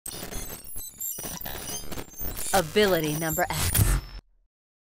Ability number X.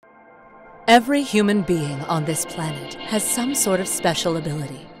 Every human being on this planet has some sort of special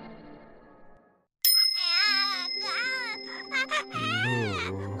ability.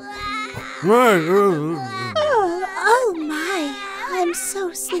 Oh my, I'm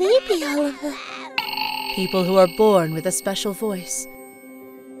so sleepy, Oliver. People who are born with a special voice.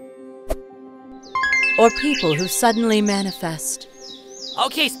 Or people who suddenly manifest.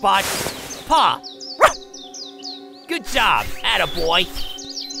 Okay, Spot. Paw. Good job, attaboy.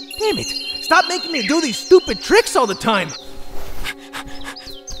 Damn it! Stop making me do these stupid tricks all the time!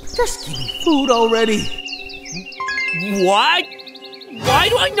 Just give me food already! What? Why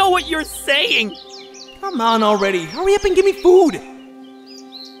do I know what you're saying? Come on already, hurry up and give me food!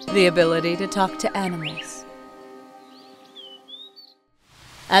 The ability to talk to animals.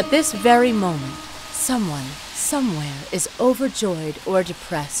 At this very moment, someone, somewhere, is overjoyed or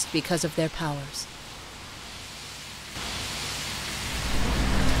depressed because of their powers.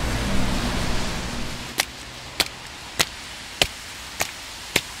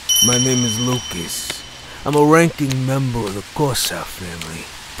 My name is Lucas. I'm a ranking member of the Corsa family,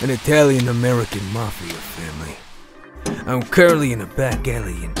 an Italian-American mafia family. I'm currently in a back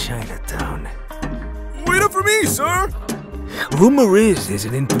alley in Chinatown. Wait up for me, sir! Rumor is there's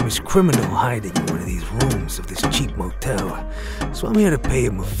an infamous criminal hiding in one of these rooms of this cheap motel, so I'm here to pay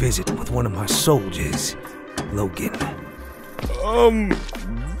him a visit with one of my soldiers, Logan.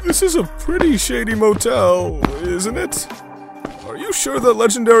 This is a pretty shady motel, isn't it? Are you sure the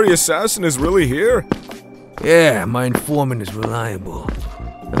legendary assassin is really here? Yeah, my informant is reliable.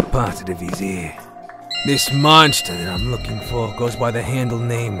 I'm positive he's here. This monster that I'm looking for goes by the handle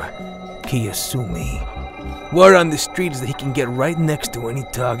name Kiyosumi. Word on the street is that he can get right next to any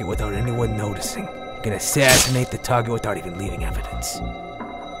target without anyone noticing. He can assassinate the target without even leaving evidence.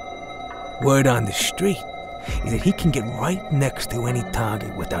 Word on the street is that he can get right next to any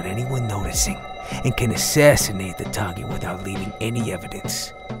target without anyone noticing, and can assassinate the target without leaving any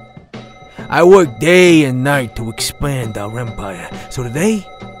evidence. I work day and night to expand our empire, so today,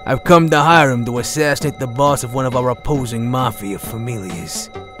 I've come to hire him to assassinate the boss of one of our opposing mafia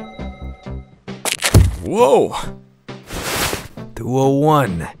familias. Whoa!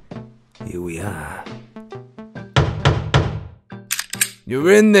 201. Here we are.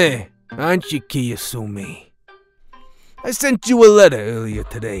 You're in there, aren't you, Kiyosumi? I sent you a letter earlier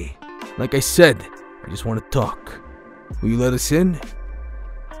today. Like I said, I just want to talk. Will you let us in?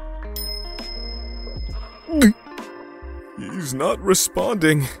 He's not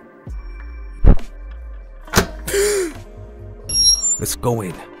responding. Let's go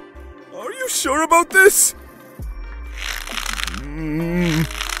in. Are you sure about this?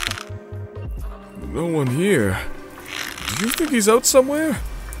 No one here. Do you think he's out somewhere?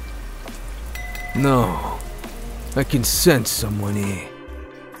 No. I can sense someone here.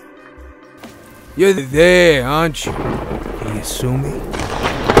 You're there, aren't you, Kiyosumi?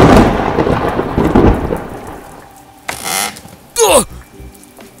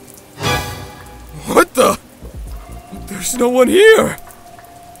 What the? There's no one here!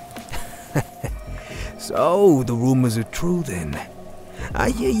 So, the rumors are true then. I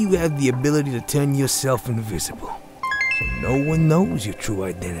hear you have the ability to turn yourself invisible, so no one knows your true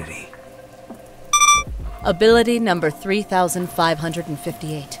identity. Ability number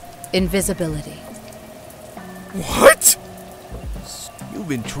 3558. Invisibility. What? You've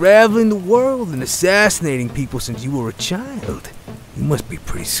been traveling the world and assassinating people since you were a child. You must be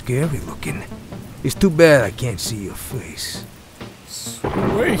pretty scary looking. It's too bad I can't see your face.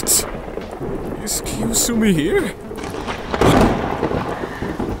 Wait. Is Kiyosumi here?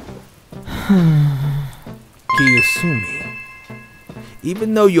 Kiyosumi.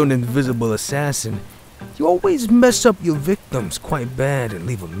 Even though you're an invisible assassin, you always mess up your victims quite bad and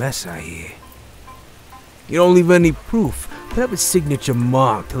leave a mess, I hear. You don't leave any proof, but have a signature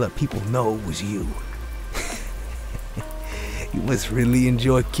mark to let people know it was you. You must really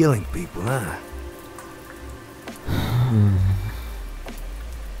enjoy killing people, huh?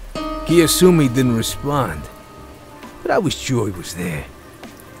 Kiyosumi didn't respond, but I was sure he was there.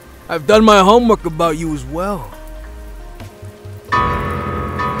 I've done my homework about you as well.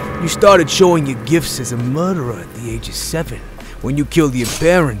 You started showing your gifts as a murderer at the age of 7, when you killed your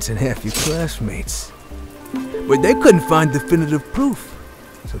parents and half your classmates. But they couldn't find definitive proof,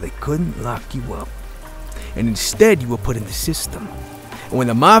 so they couldn't lock you up. And instead you were put in the system. And when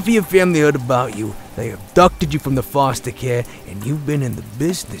the Mafia family heard about you, they abducted you from the foster care, and you've been in the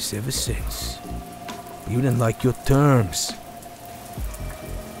business ever since. You didn't like your terms.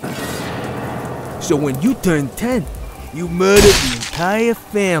 So when you turned 10, You murdered the entire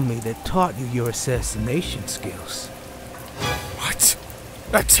family that taught you your assassination skills. What?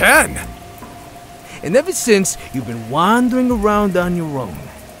 At 10? And ever since, you've been wandering around on your own,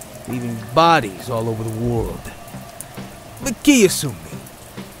 leaving bodies all over the world. But Kiyosumi,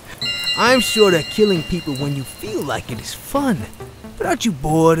 I'm sure that killing people when you feel like it is fun, but aren't you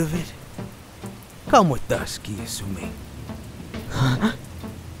bored of it? Come with us, Kiyosumi.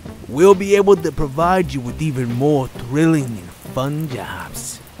 We'll be able to provide you with even more thrilling and fun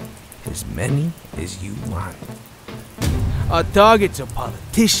jobs. As many as you want. Our targets are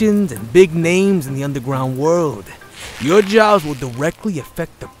politicians and big names in the underground world. Your jobs will directly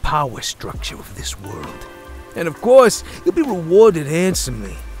affect the power structure of this world. And of course, you'll be rewarded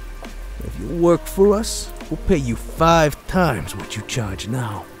handsomely. If you work for us, we'll pay you 5 times what you charge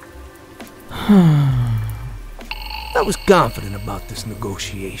now. I was confident about this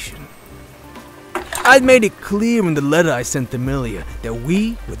negotiation. I'd made it clear in the letter I sent Amelia that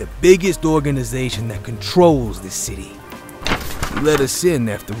we were the biggest organization that controls this city. He let us in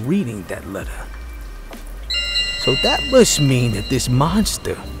after reading that letter. So that must mean that this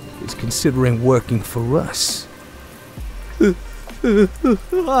monster is considering working for us.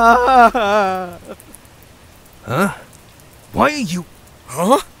 Huh? Why are you...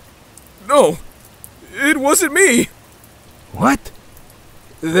 Huh? No, it wasn't me. What?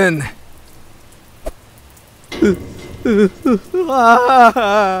 Then...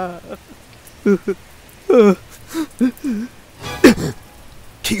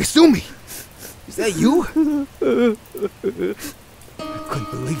 Kiyosumi! Is that you? I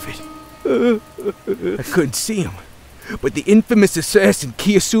couldn't believe it. I couldn't see him. But the infamous assassin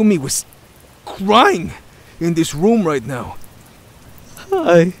Kiyosumi was crying in this room right now.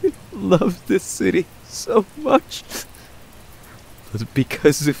 I love this city so much. But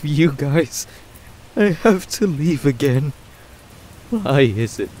because of you guys, I have to leave again. Why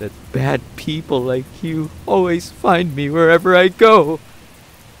is it that bad people like you always find me wherever I go?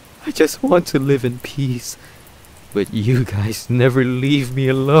 I just want to live in peace, but you guys never leave me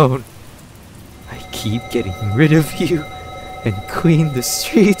alone. I keep getting rid of you and queen the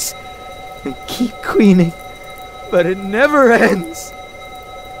streets and keep queening, but it never ends.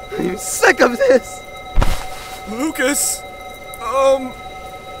 I'm sick of this. Lucas,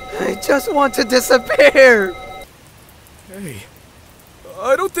 I just want to disappear. Hey,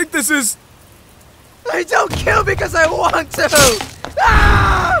 I don't think this is... I don't kill because I want to.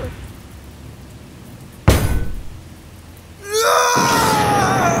 Ah!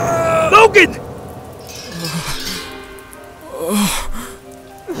 Logan!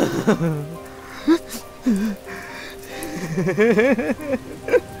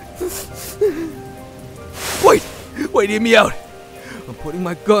 Wait, hear me out. I'm putting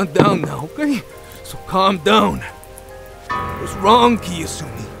my gun down now, okay? So calm down. What's wrong,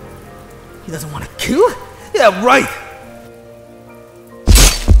 Kiyosumi? He doesn't want to kill? Yeah, right!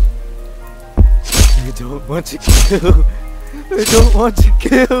 I don't want to kill. I don't want to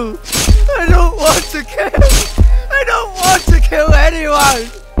kill. I don't want to kill. I don't want to kill anyone.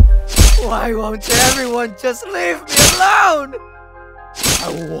 Why won't everyone just leave me alone? I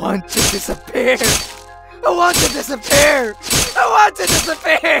want to disappear. I want to disappear. I want to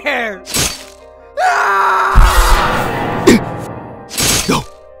disappear. Ah! No.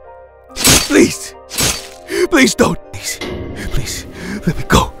 Please. Please don't. Please. Let me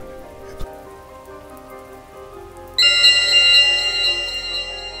go.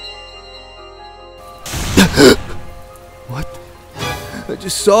 What? I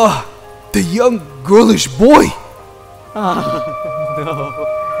just saw the young girlish boy. No.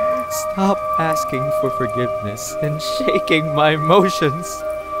 Stop asking for forgiveness and shaking my emotions.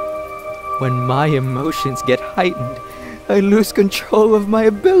 When my emotions get heightened, I lose control of my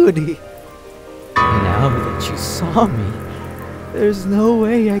ability. Now that you saw me, there's no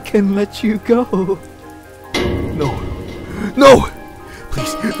way I can let you go. No!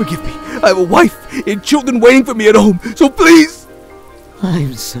 Please, forgive me. I have a wife and children waiting for me at home, so please!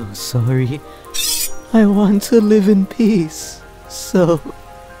 I'm so sorry. I want to live in peace, so...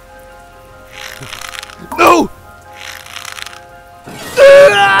 No!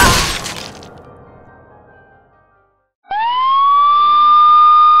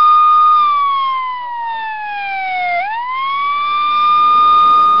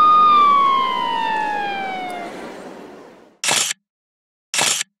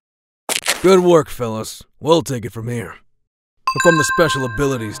 Good work, fellas. We'll take it from here. We're from the Special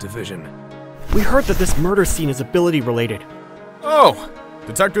Abilities Division. We heard that this murder scene is ability related. Oh,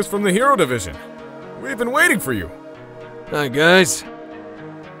 detectives from the Hero Division. We've been waiting for you. Hi, guys.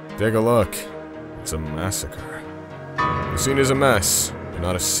 Take a look. It's a massacre. The scene is a mess, and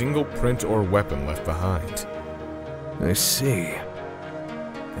not a single print or weapon left behind. I see.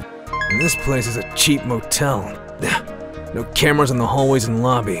 And this place is a cheap motel. No cameras in the hallways and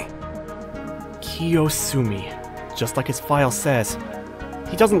lobby. Kiyosumi, just like his file says.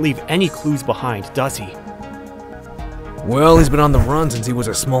 He doesn't leave any clues behind, does he? Well, he's been on the run since he was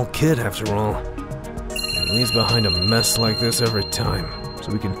a small kid, after all. And he leaves behind a mess like this every time,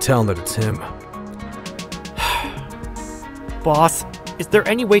 so we can tell that it's him. Boss, is there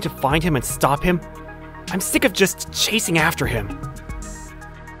any way to find him and stop him? I'm sick of just chasing after him.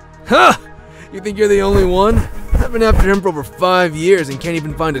 Huh! You think you're the only one? I've been after him for over 5 years and can't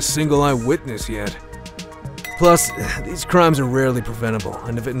even find a single eyewitness yet. Plus, these crimes are rarely preventable,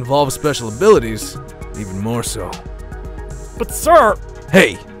 and if it involves special abilities, even more so. But sir!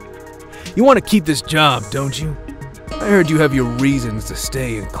 Hey! You want to keep this job, don't you? I heard you have your reasons to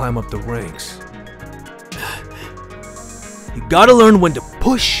stay and climb up the ranks. You gotta learn when to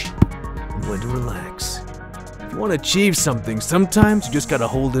push and when to relax. If you want to achieve something, sometimes you just gotta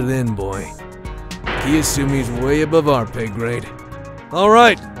hold it in, boy. Kiyasumi's way above our pay grade.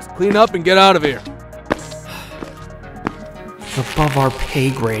 Alright, let's clean up and get out of here. Above our pay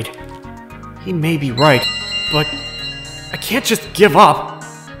grade. He may be right, but I can't just give up.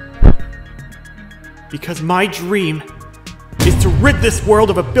 Because my dream is to rid this world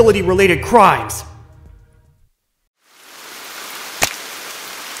of ability-related crimes.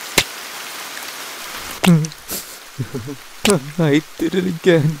 I did it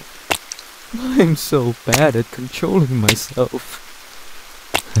again. I'm so bad at controlling myself.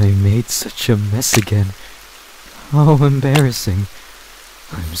 I made such a mess again. How embarrassing.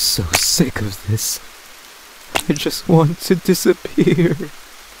 I'm so sick of this. I just want to disappear.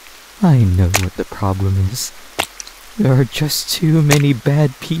 I know what the problem is. There are just too many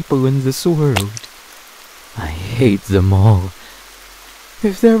bad people in this world. I hate them all.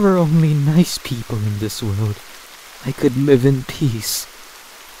 If there were only nice people in this world, I could live in peace.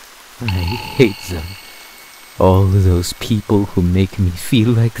 I hate them. All of those people who make me feel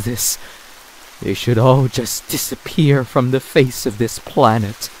like this, they should all just disappear from the face of this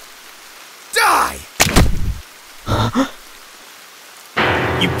planet. Die!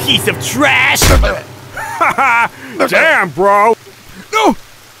 You piece of trash! Damn, bro! No!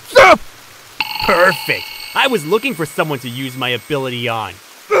 Stop! Perfect! I was looking for someone to use my ability on.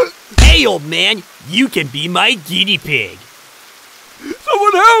 Hey, old man! You can be my guinea pig!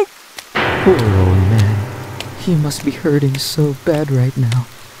 Someone help! Poor old man. He must be hurting so bad right now.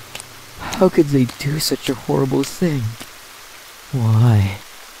 How could they do such a horrible thing? Why?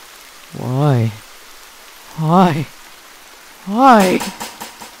 Why? Why? Why?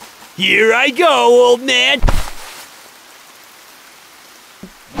 Here I go, old man!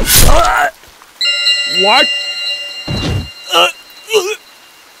 What?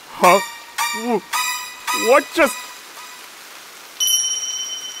 Huh? What just...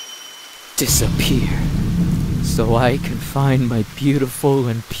 Disappear, so I can find my beautiful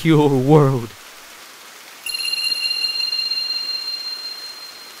and pure world.